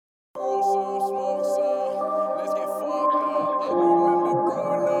Roll some, smoke some, let's get fucked up. I remember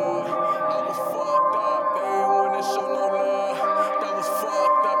growing up, I was fucked up. They ain't wanna show no love. That was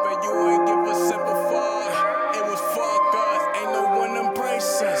fucked up, and you ain't give a simple fuck. It was fuck us, ain't no one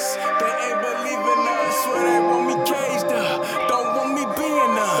embrace us. They ain't believe in us, swear they want me caged up. Don't want me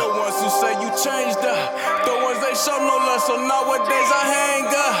being up. The ones who say you changed up, the ones they show no love. So nowadays I hang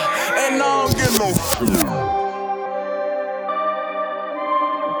up, and I don't get no.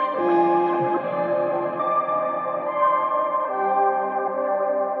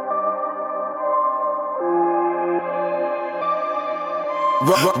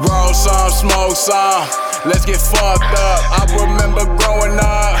 Roll some, smoke some, let's get fucked up. I remember growing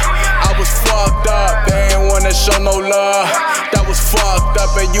up, I was fucked up. They ain't wanna show no love. That was fucked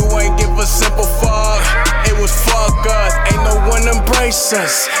up, and you ain't give a simple fuck. It was fuck us, ain't no one embrace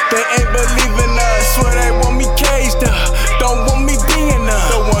us. They ain't believe in us, swear they want me caged up. Don't want me being up.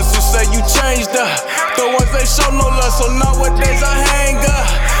 The ones who say you changed up, the ones they show no love. So nowadays I hang up,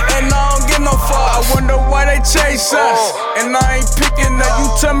 and I don't get no fuck. I wonder why they chase us, and I ain't picking up. You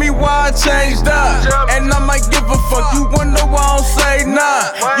tell me why I changed up, and I might give a fuck. You wonder why I don't say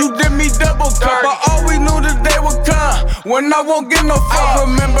nah. You did me double cup, I always knew the day would come when I won't get no fuck.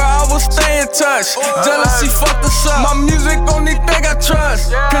 Remember I will stay in touch. Jealousy fucked us up. My music only thing I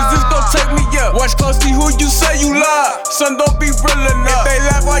trust, cause this gon' take me up. Watch closely who you say you love. Son, don't be real enough. If they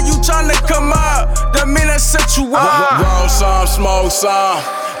laugh while you tryna come up, that mean I set you up. Roll some, smoke some,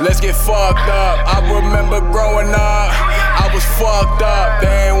 let's get fucked up. I remember growing up, I was fucked up.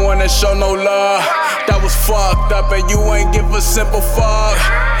 They ain't wanna show no love. That was fucked up, and you ain't give a simple fuck.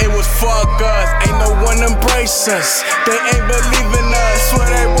 It was fuck us, ain't no one embrace us. They ain't believe in us, swear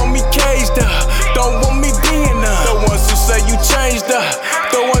they want me caged up. Don't want me being up. The ones who say you changed up,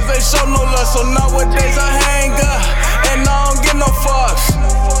 the ones they show no love. So nowadays I hang up, and I don't get no fucks.